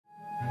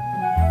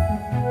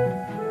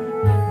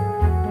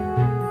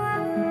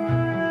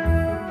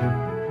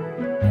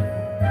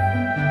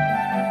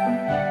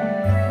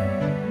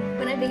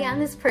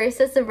this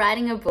process of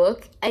writing a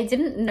book, I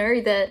didn't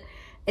know that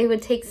it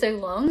would take so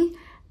long.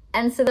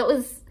 And so that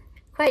was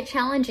quite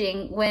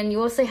challenging when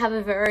you also have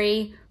a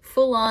very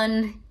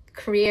full-on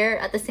career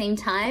at the same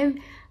time.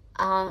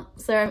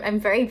 So I'm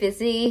very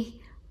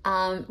busy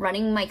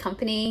running my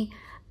company.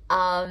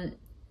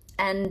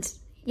 And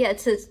yeah,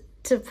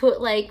 to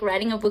put like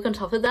writing a book on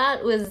top of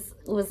that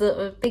was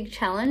a big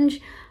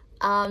challenge.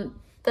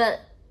 But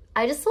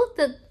I just thought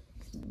that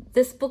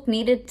this book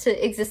needed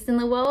to exist in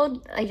the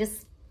world. I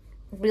just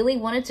really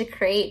wanted to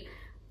create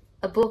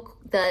a book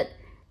that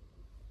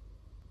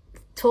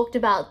talked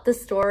about the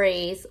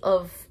stories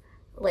of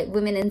like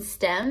women in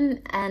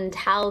STEM and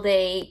how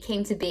they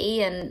came to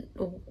be and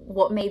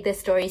what made their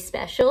stories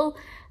special.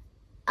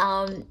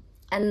 And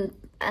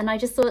I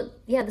just thought,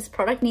 yeah, this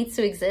product needs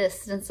to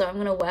exist, and so I'm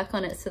going to work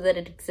on it so that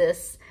it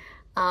exists.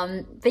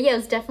 But yeah, it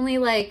was definitely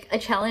like a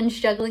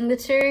challenge juggling the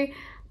two.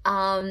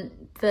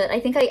 But I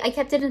think I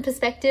kept it in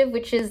perspective,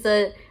 which is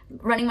that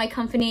running my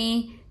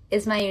company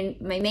is my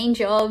main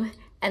job,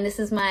 and this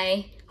is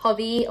my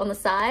hobby on the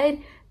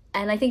side.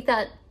 And I think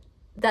that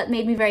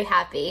made me very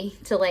happy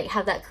to like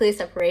have that clear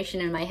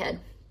separation in my head.